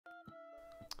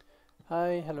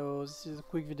Hi, hello, this is a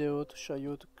quick video to show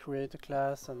you to create a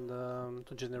class and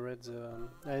to generate the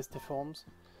AST forms.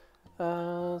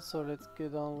 So let's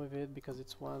get on with it because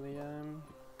it's 1 AM,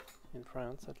 in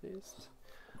France at least.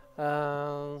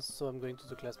 So I'm going to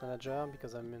the class manager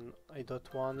because I'm in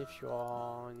 8.1. If you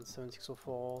are in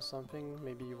 7604 or something,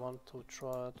 maybe you want to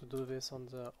try to do this on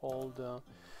the old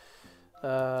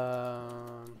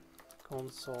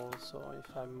console. So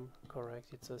if I'm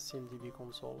correct, it's a CMDB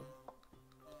console.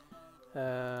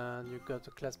 And you've got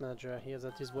a class manager here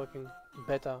that is working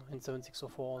better in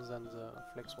 7604 than the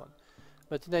Flex one.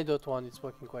 But in 8.1 it's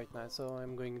working quite nice, so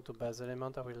I'm going into base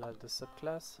element. I will add the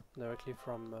subclass directly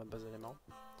from base element.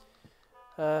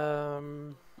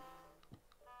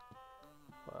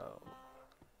 Well,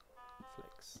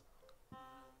 Flex.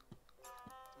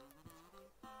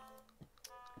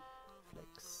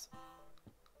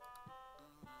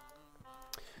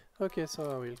 Okay,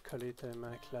 so I will call it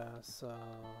my class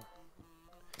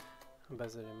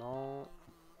base element.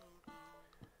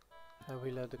 I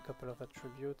will add a couple of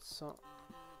attributes.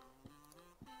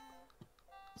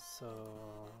 So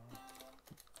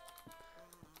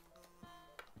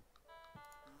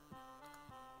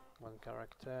one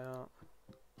character.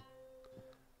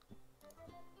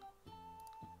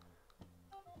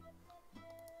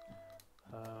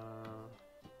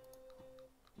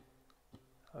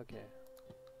 Okay,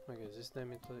 this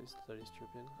name is totally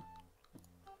stupid.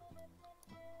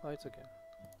 Oh, it's okay.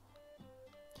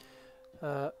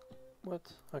 What?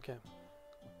 Okay.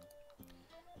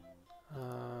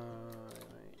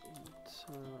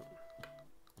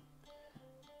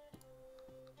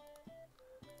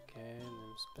 Okay,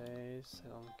 namespace, I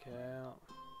don't care.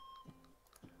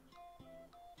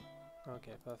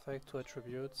 Okay, perfect, 2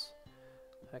 attributes.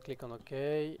 I click on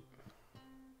OK.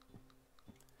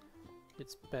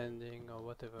 It's pending or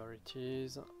whatever it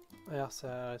is.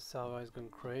 RCRS server is going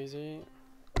crazy.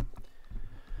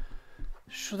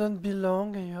 Shouldn't be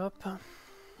long, I hope.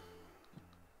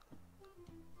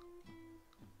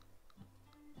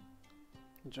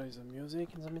 Enjoy the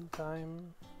music in the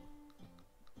meantime.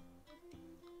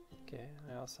 Okay,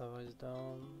 our server is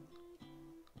down.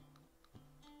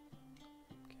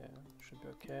 Okay, should be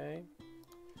okay.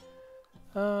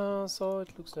 So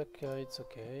it looks like it's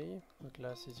okay. The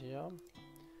class is here.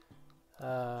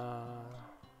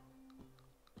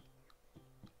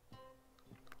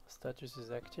 Status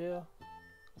is active,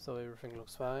 so everything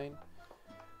looks fine.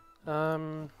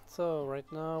 So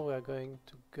right now we are going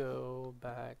to go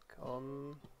back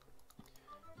home.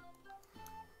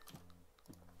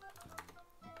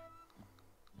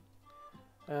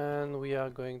 And we are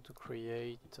going to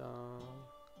create, so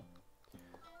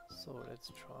let's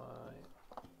try.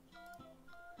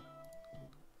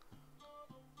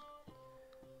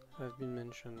 I've been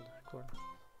mentioned, cool.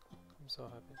 I'm so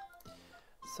happy.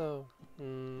 So,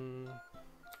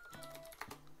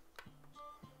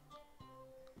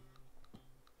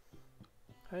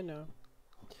 I know.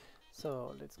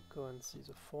 So let's go and see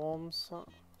the forms.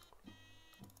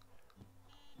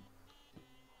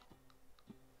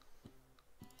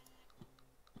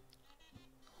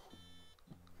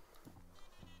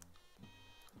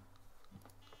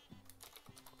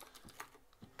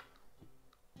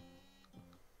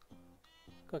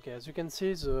 Okay, as you can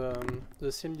see, the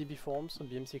CMDB forms, the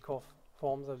BMC core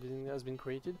forms has been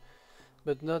created,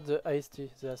 but not the AST,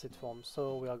 the asset forms.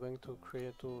 So we are going to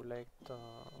let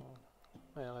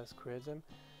IRS create them.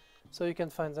 So you can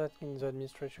find that in the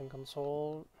administration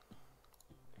console,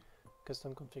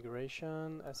 custom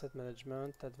configuration, asset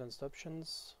management, advanced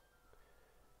options,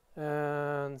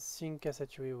 and sync asset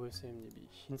UI with CMDB.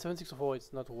 In 7604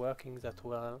 it's not working that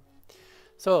well.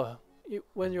 So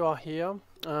when you are here,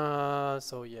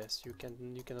 so yes, you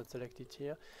cannot select it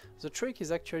here. The trick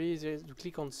is actually to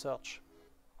click on search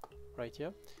right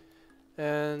here,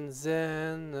 and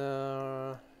then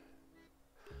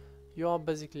you are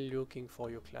basically looking for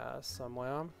your class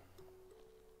somewhere.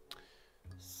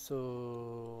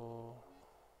 So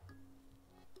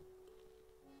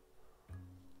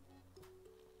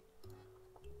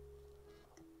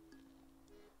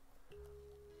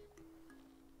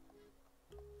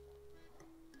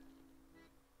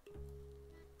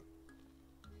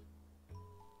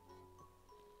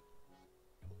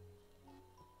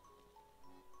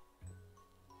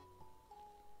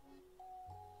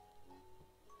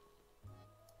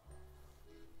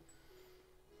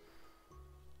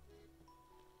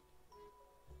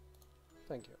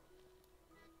thank you.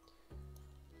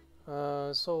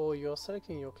 So you're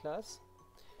selecting your class,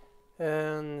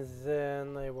 and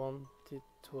then I wanted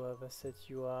to have asset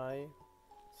UI,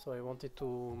 so I wanted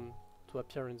to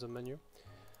appear in the menu.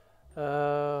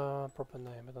 Proper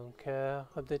name, I don't care.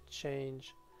 Update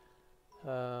change.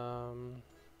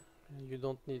 You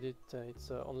don't need it.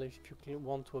 It's only if you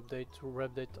want to update to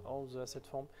re-update all the asset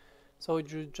form. So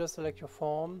you just select your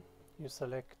form. You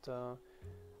select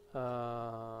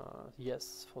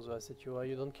yes for the asset UI.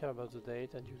 You don't care about the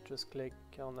date, and you just click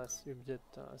on update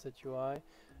asset UI,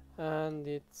 and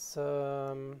it's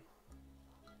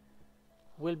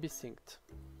will be synced.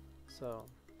 So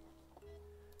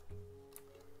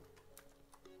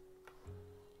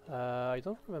I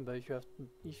don't remember if you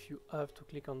have to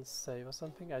click on save or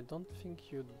something. I don't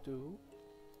think you do.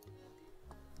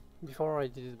 Before I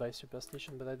did it by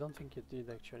superstition, but I don't think you did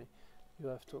actually. You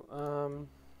have to.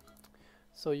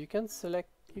 So you can select.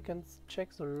 You can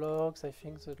check the logs. I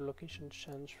think the location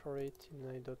changed for it in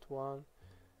 8.1.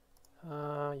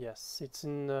 Yes, it's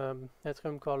in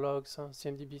Atrium core logs.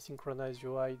 CMDB synchronize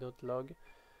UI.log.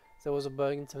 There was a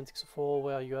bug in 764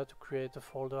 where you had to create a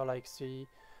folder like C.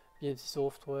 BMC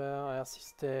software, air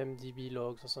system, DB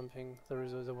logs or something.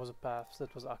 There was a path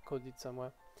that was hard-coded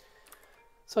somewhere.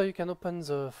 So you can open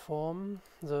the form,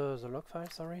 the log file,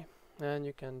 sorry, and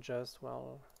you can just,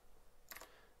 well,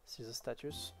 see the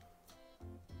status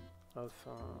of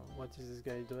what is this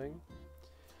guy doing.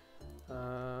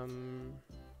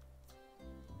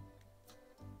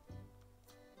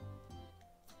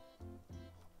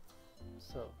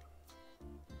 So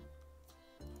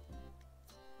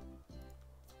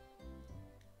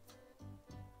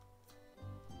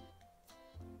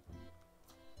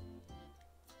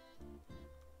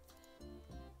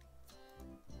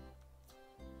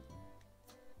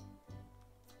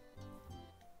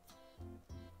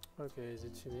okay, is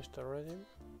it finished already?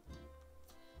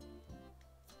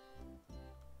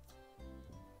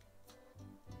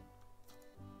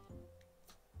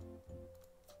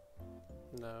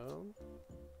 No.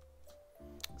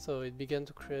 So it began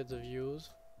to create the views.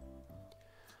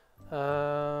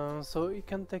 So it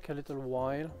can take a little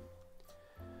while.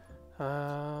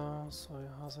 So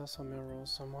are there some errors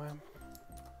somewhere?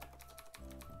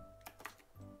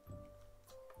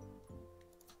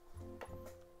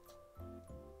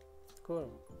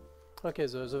 Cool. Okay,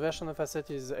 the version of asset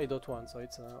is 8.1, so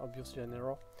it's obviously an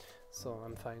error. So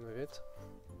I'm fine with it.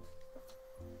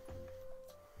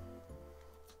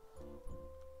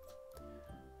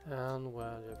 And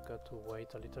well, you've got to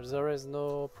wait a little. There is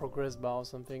no progress bar or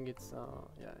something. It's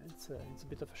yeah, it's a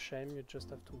bit of a shame. You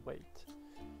just have to wait.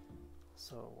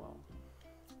 So well.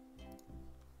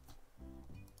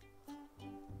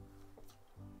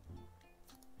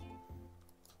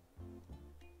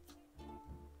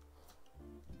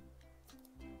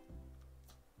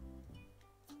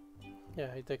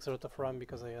 Yeah, it takes a lot of RAM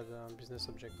because I had a business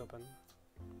object open.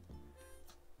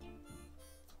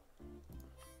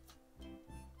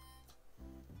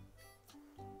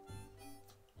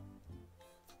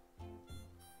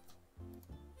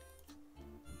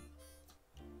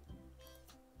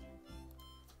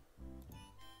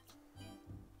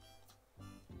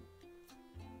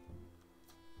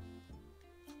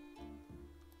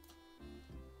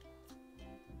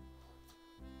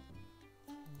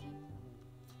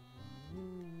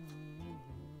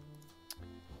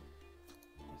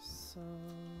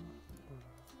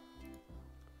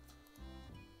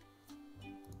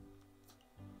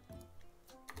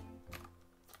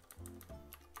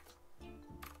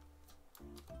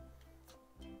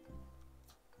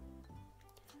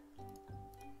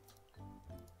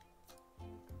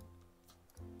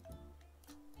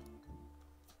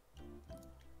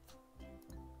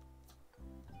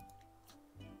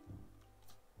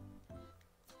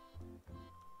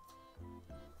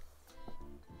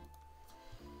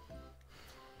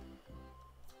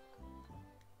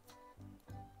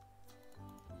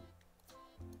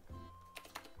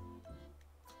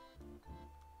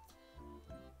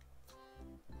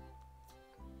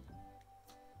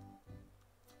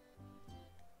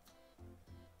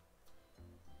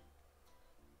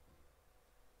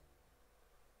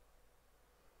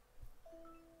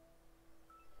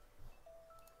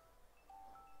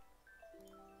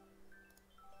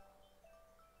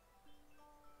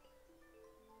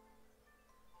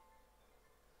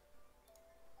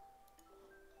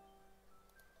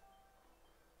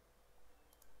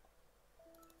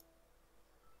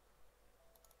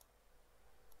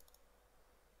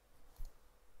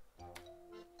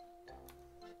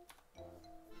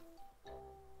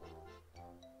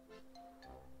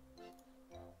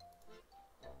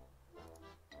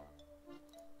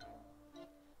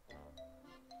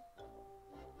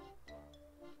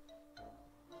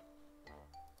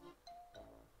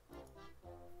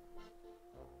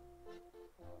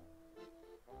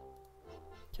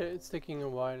 Okay, it's taking a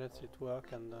while, let's it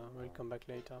work and we'll come back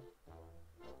later.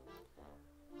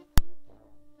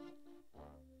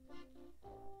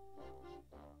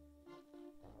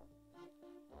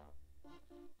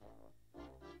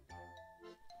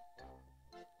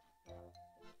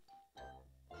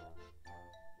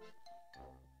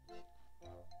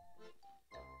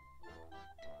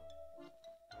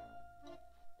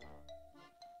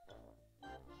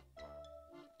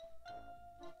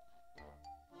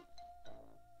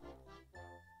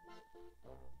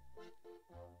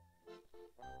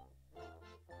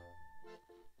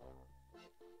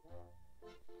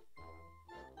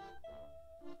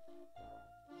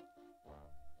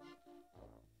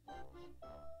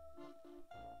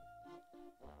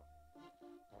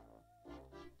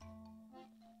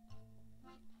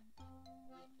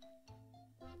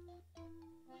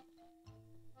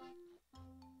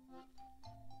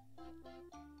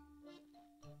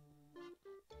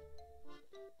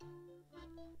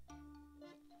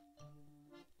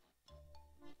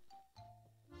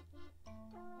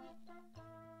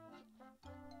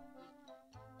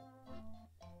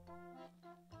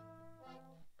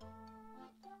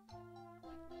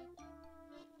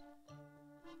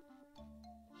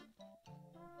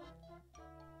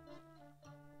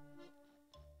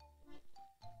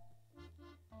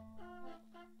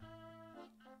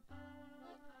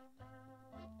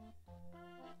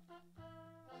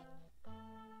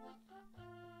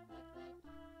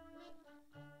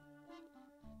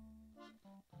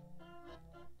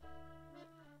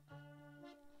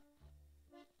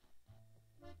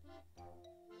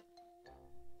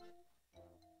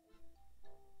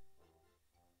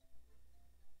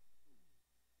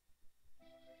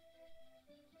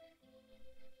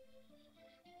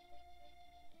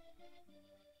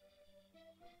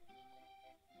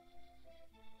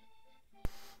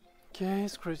 Okay,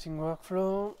 creating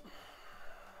workflow.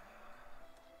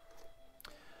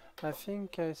 I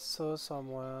think I saw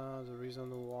somewhere the reason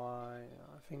why.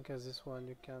 I think as this one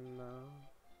you can.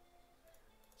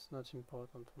 It's not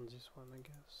important on this one, I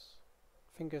guess.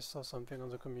 I think I saw something on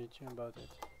the community about it.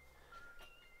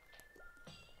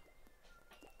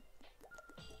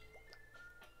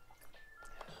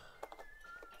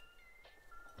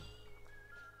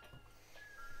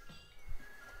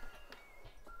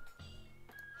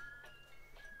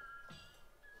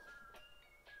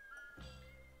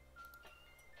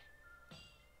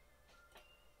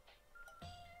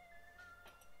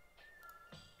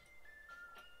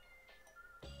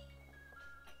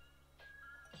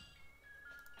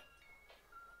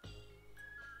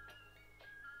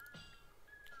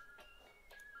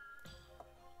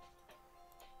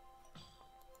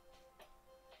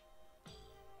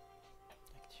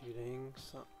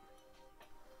 Links.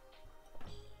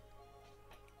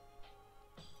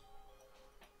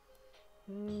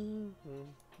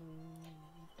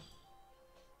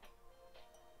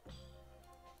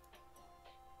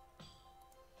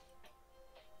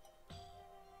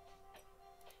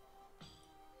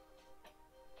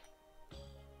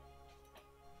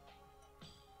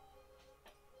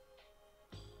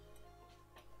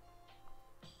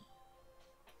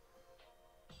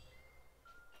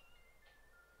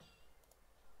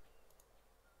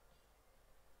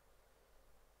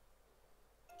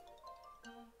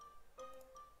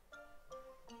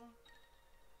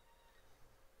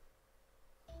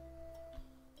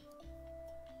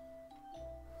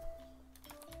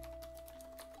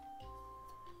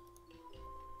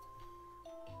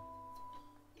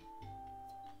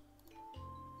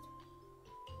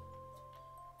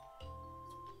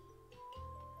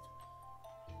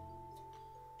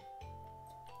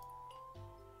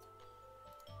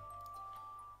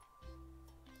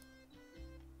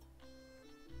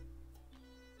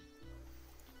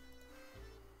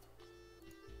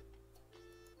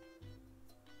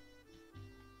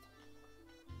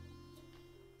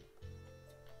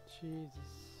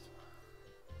 Jesus.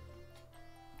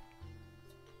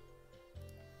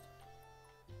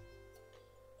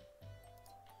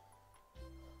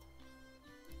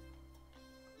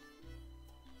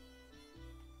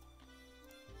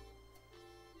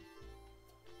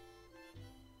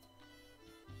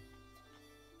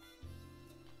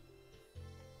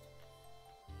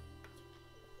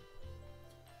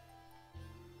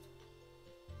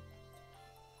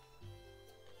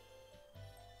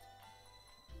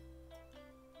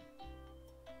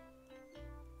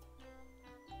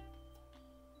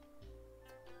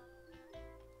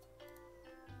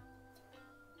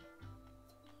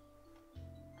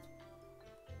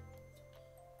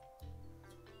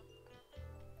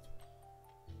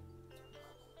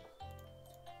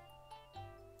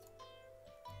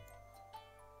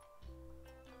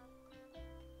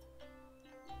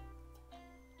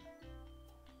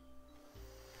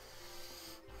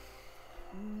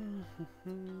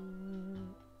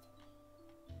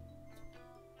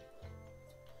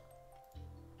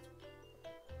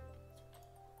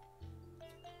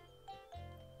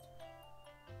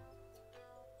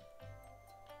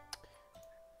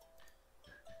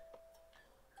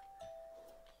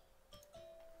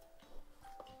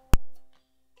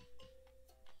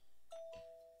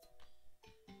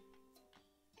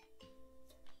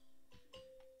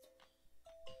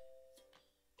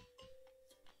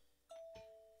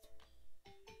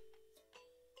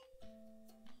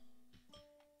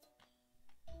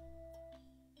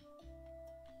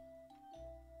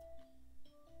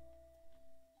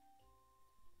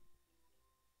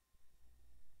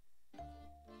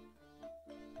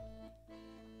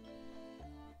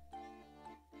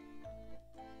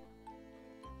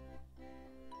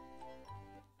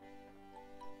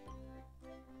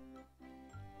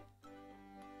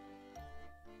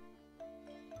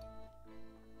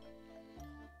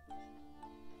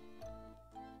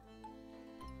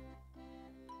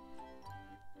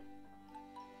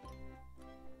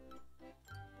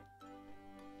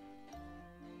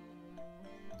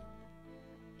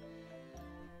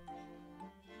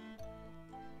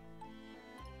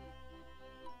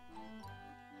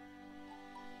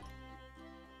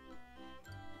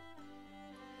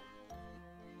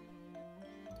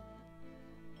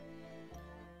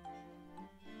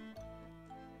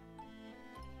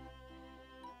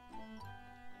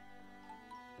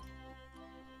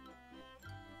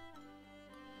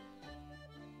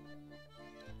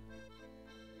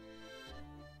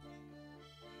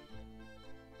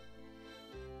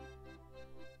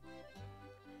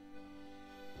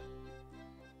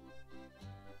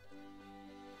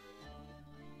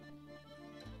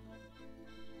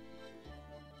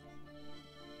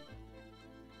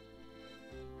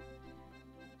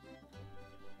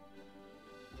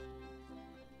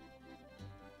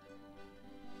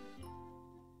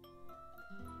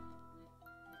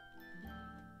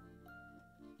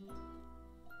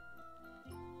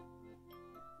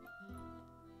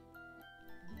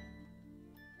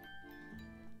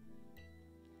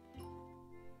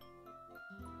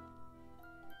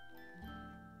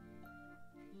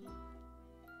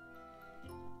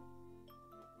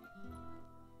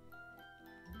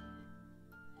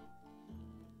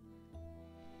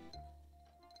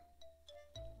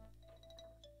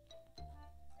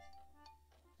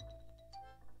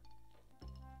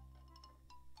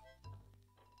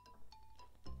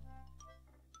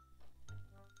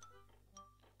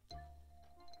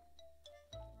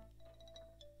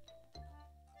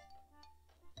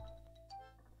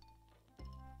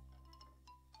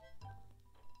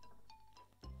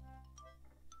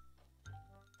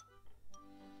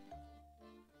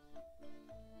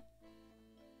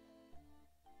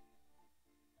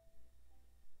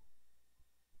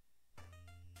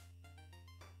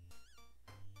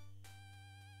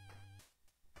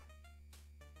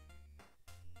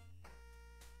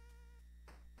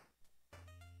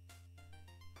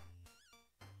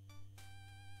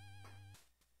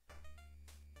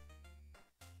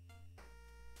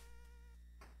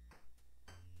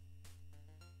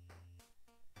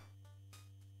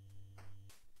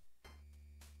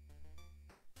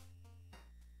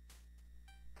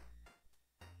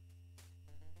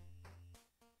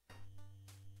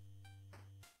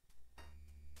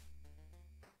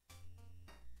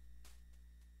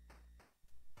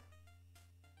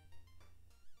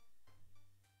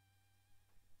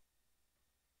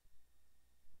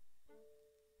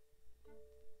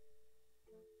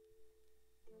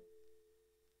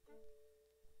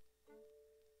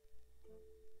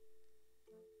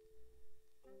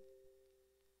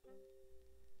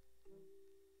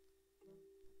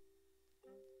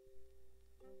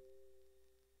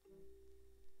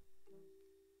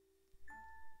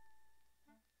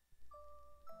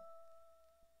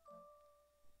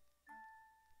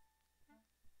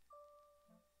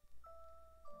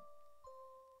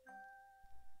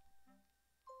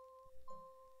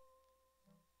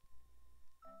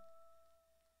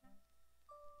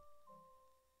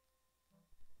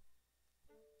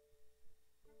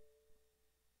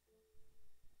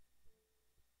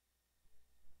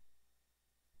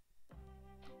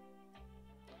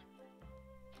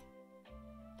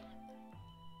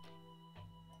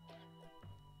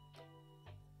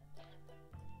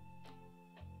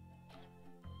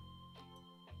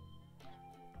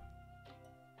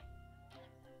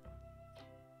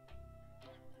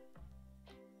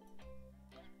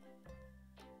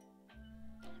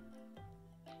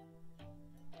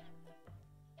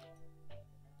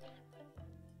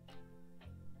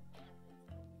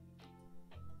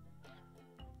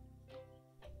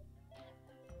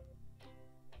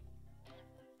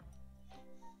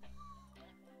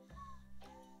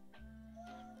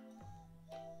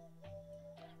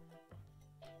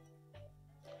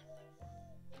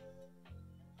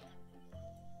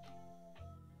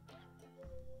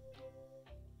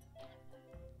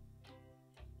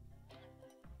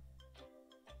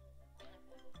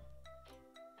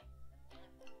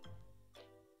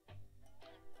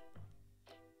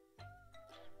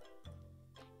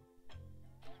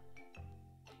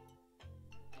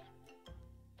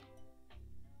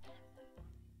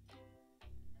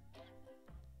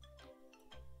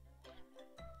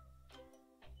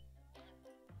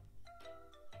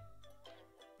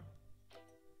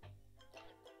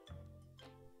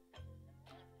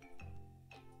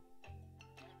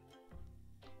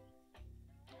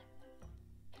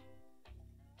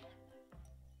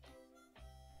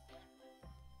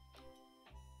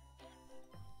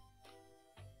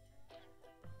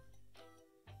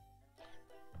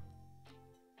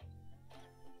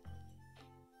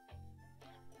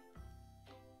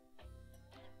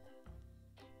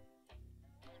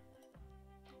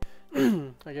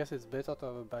 I guess it's better to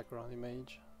have a background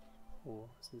image, or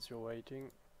since you're waiting.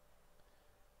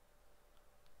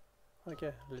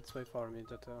 Okay, let's wait for a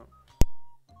minute.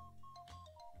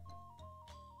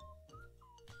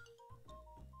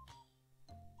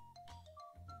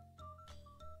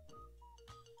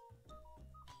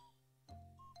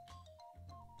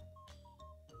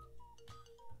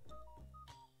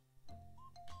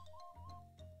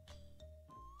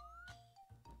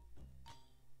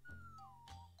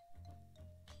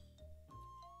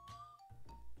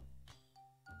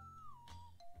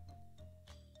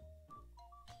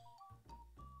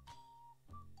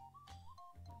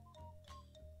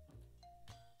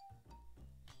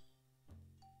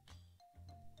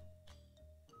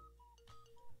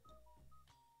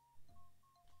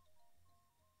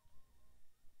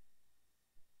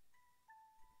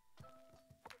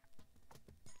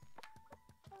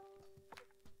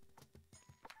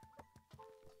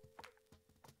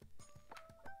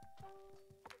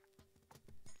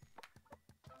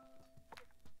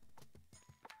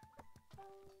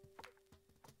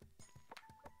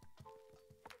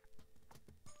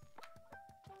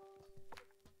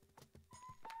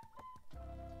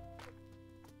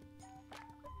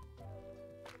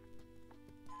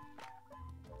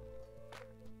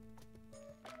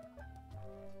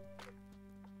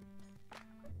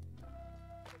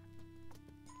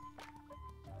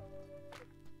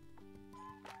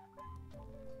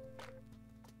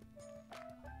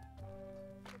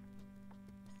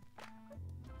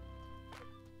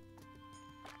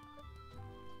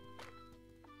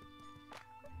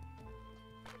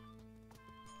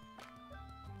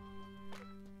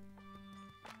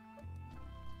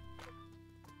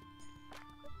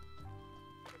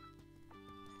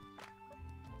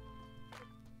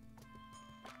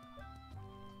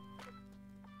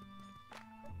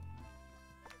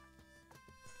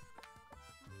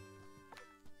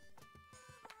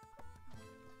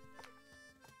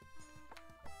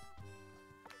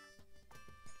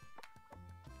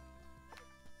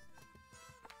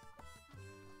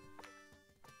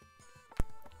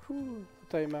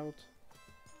 Timeout.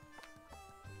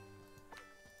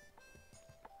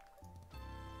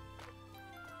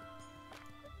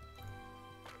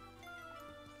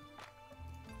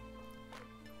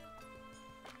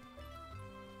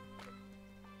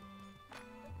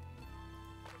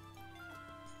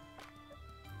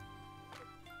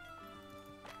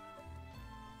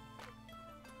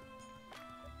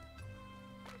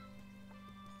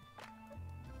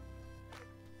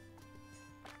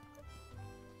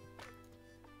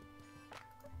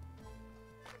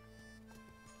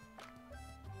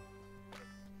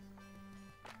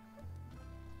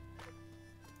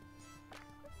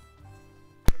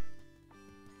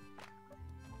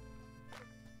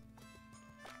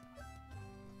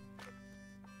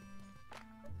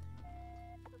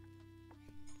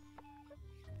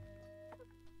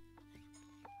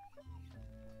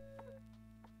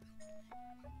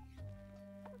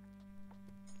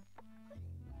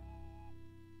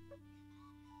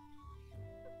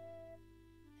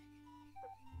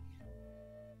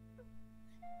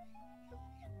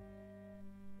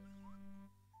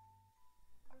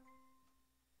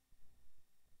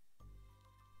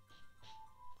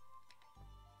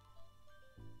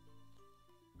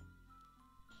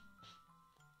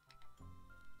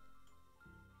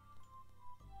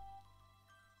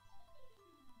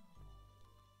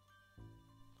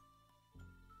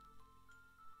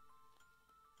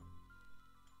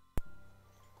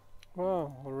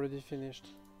 Wow, already finished.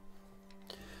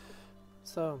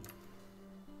 So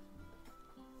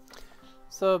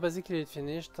basically it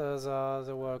finished.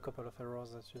 There were a couple of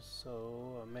errors that you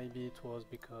saw. Maybe it was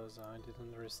because I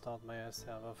didn't restart my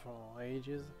server for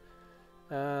ages.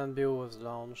 And BO was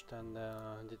launched and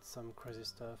did some crazy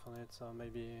stuff on it, so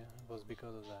maybe it was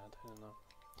because of that, I don't know.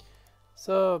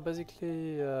 So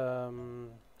basically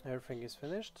everything is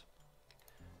finished.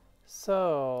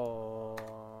 So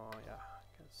yeah,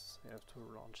 I guess I have to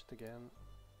launch it again.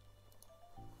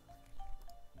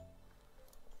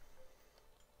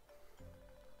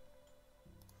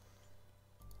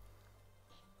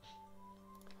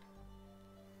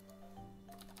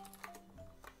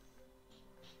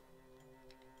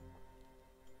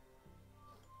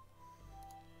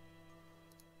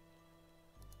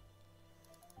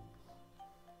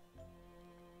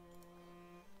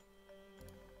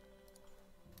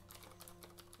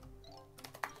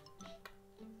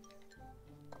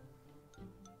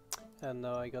 And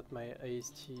now I got my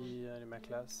AST in my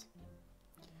class.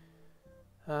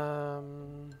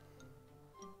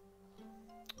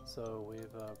 So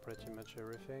with pretty much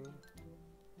everything.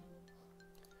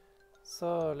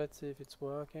 So let's see if it's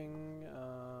working.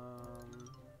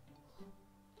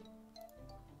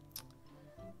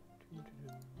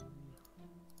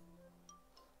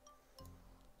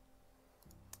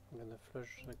 I'm gonna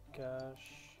flush the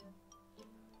cache.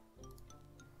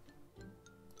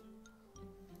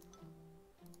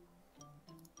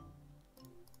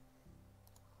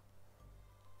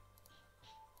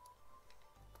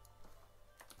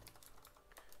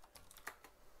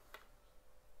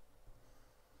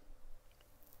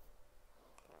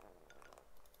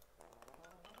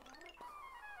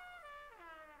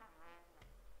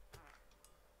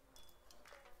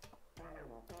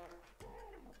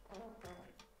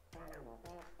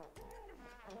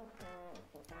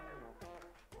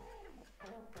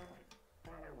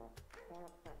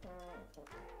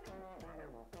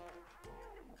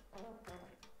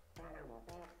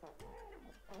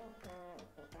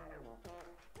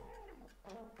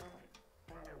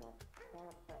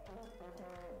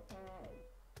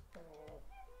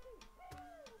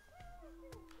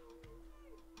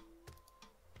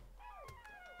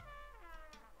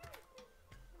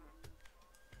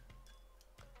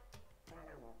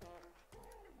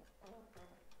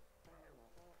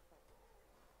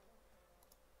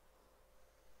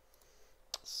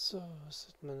 So,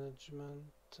 asset management.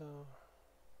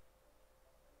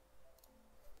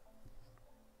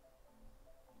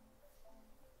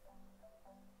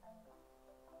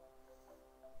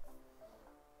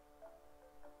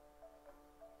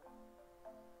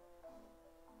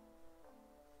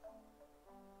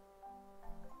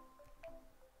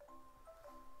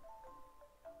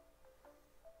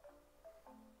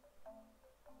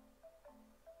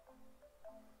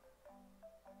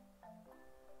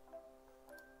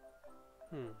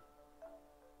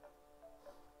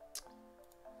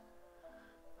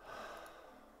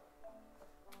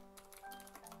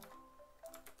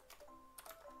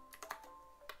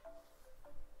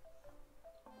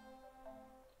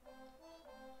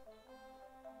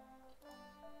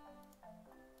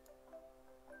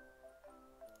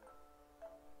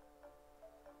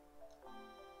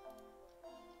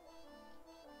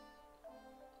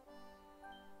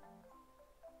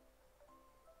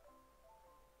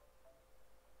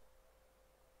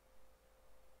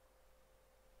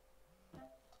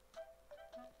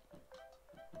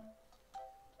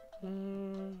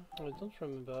 I don't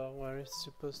remember where it's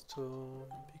supposed to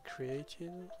be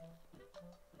created.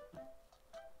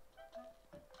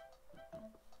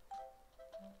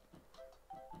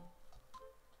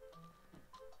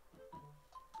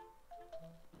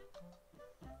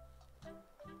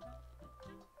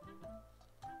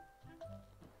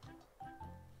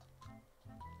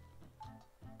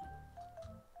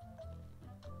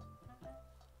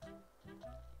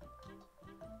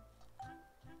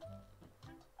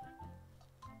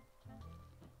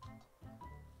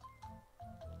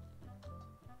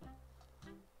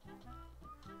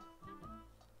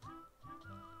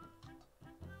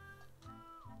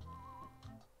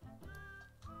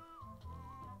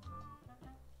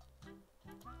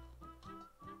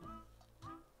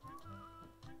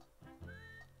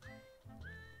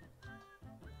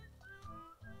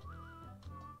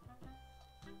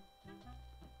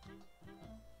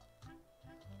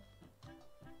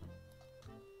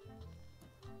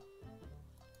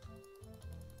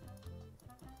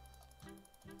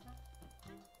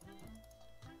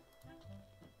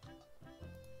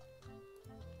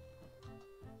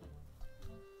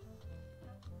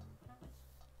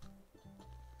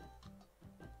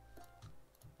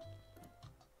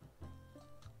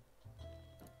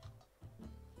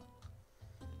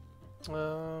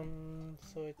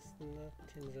 So it's not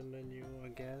in the menu, I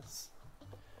guess.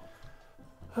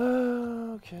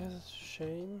 Okay, that's a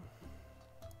shame.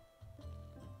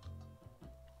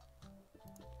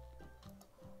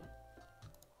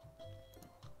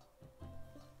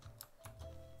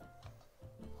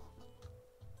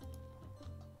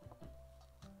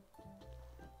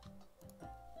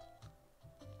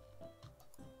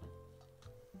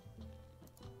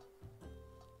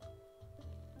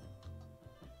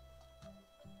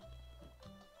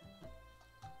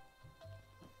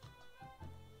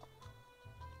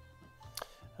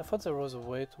 I thought there was a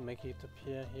way to make it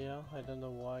appear here. I don't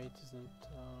know why it isn't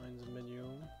in the menu.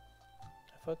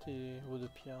 I thought it would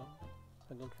appear.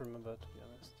 I don't remember, to be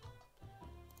honest.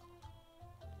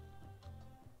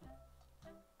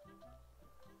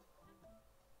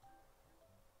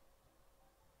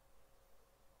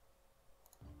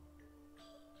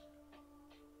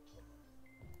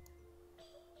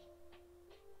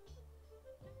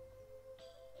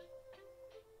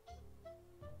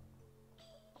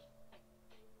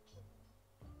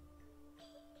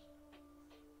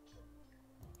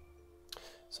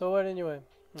 So well, anyway,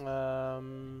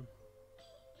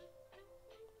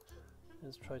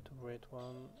 let's try to create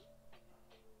one.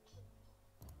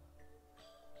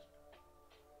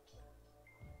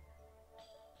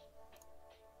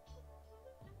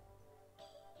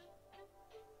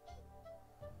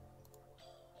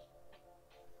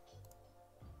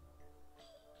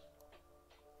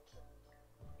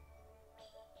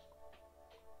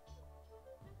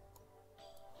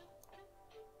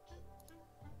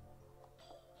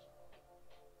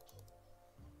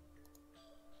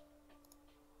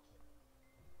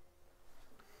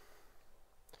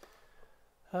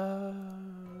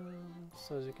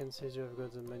 So as you can see, you've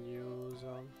got the menus.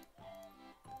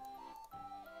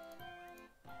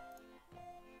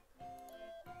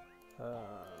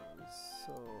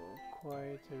 So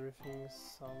quite everything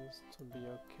sounds to be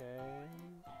okay.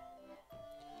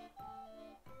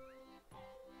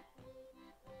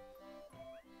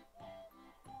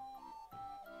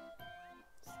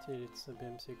 Still, it's a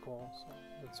BMC core, so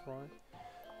that's why.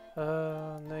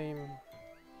 Name.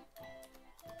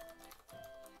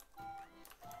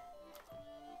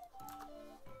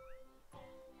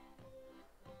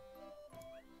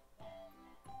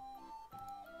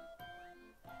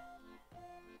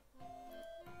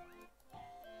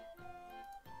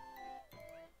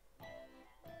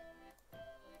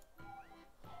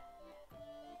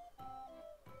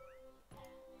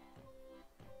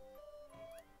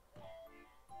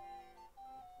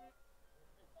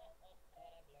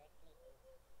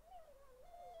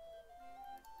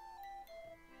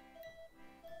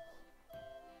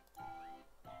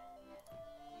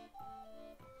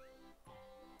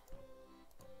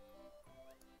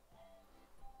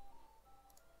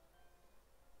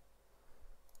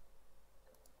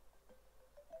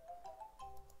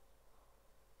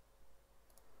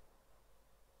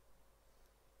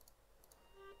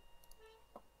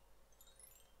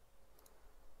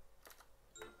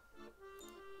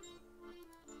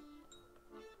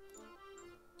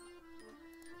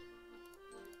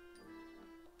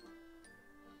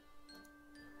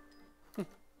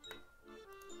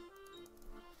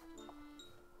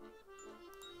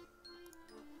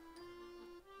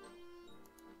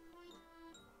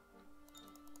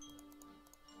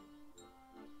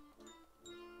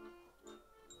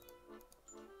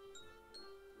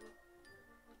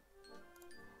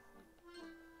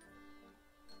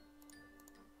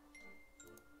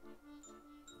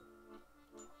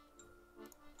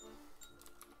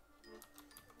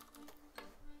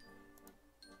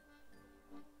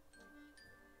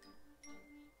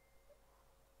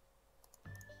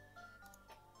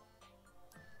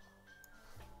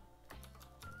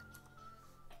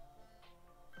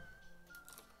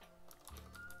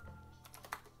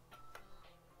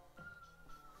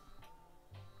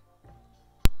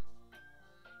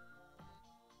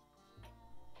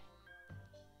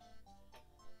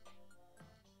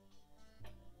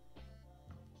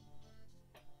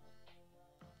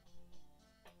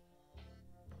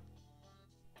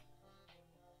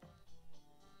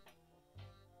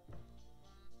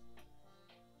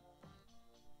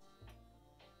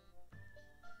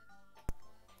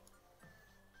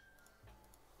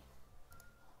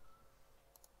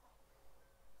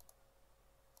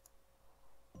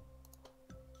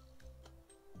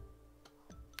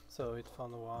 So it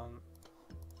found one.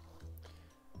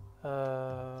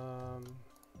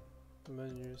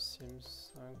 Menu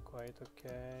seems quite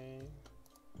okay.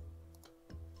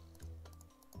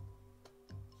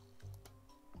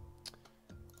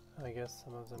 I guess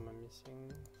some of them are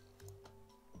missing.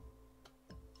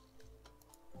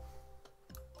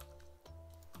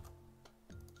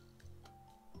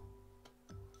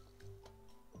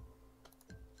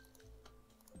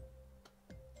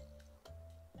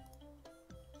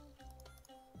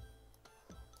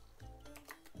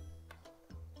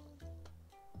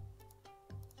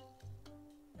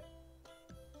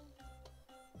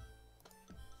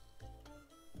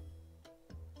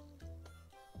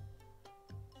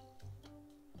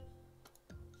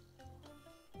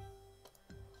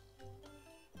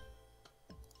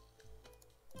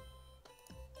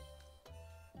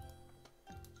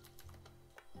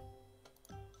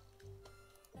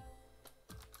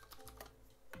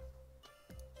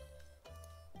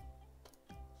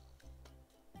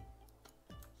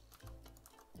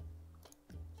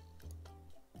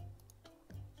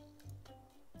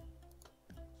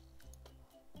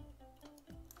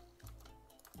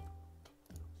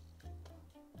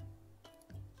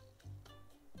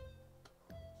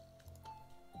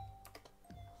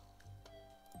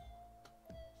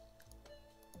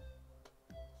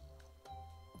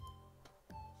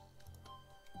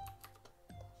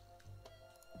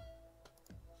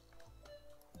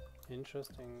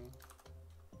 Interesting.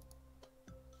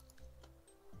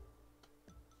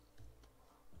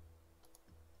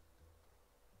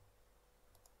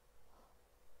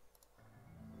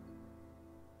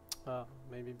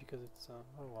 Maybe because it's oh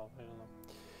well, I don't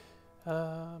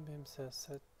know. BMC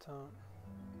asset.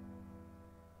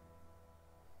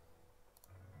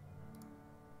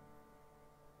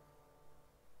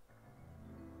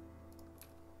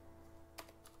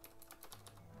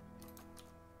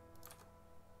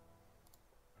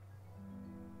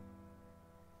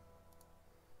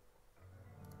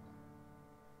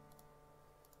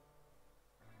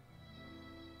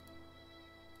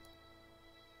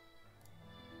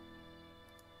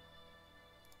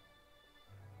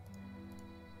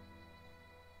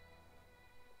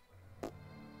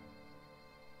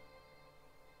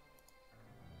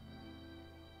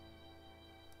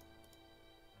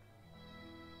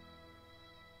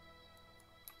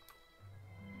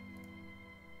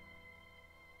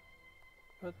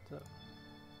 But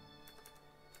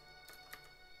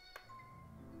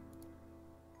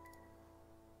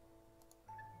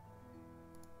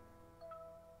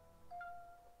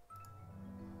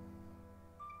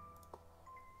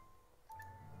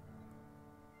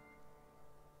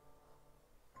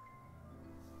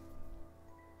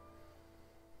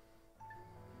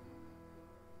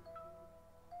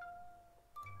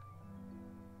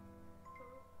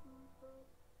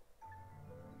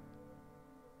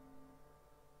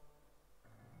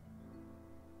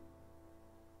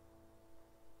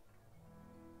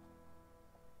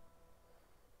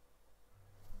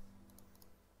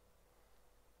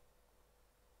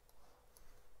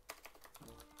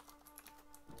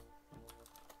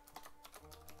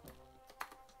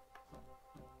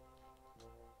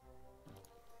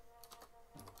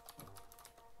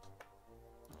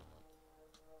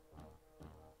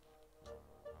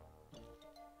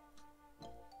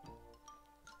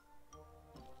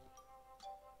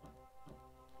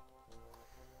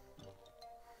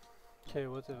okay,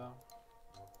 whatever.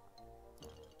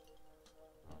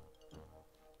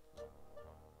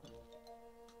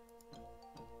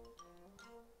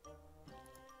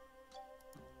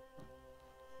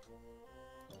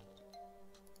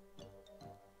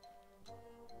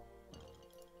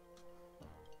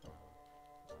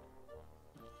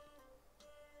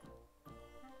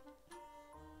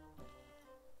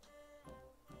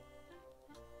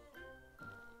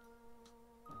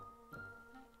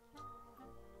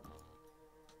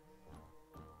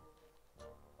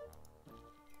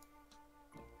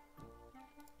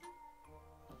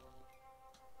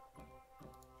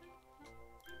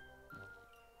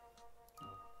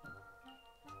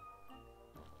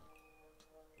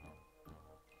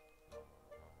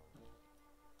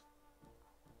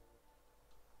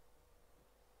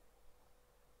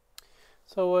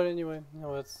 So well, anyway,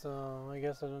 no, it's I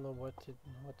guess I don't know what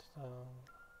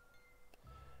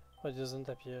doesn't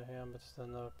appear here, but it's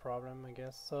another problem, I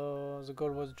guess. So the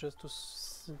goal was just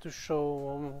to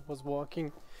show was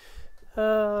working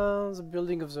the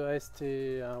building of the AST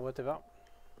whatever,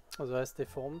 of the AST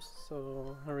forms.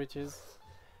 So here it is.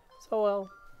 So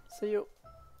well, see you.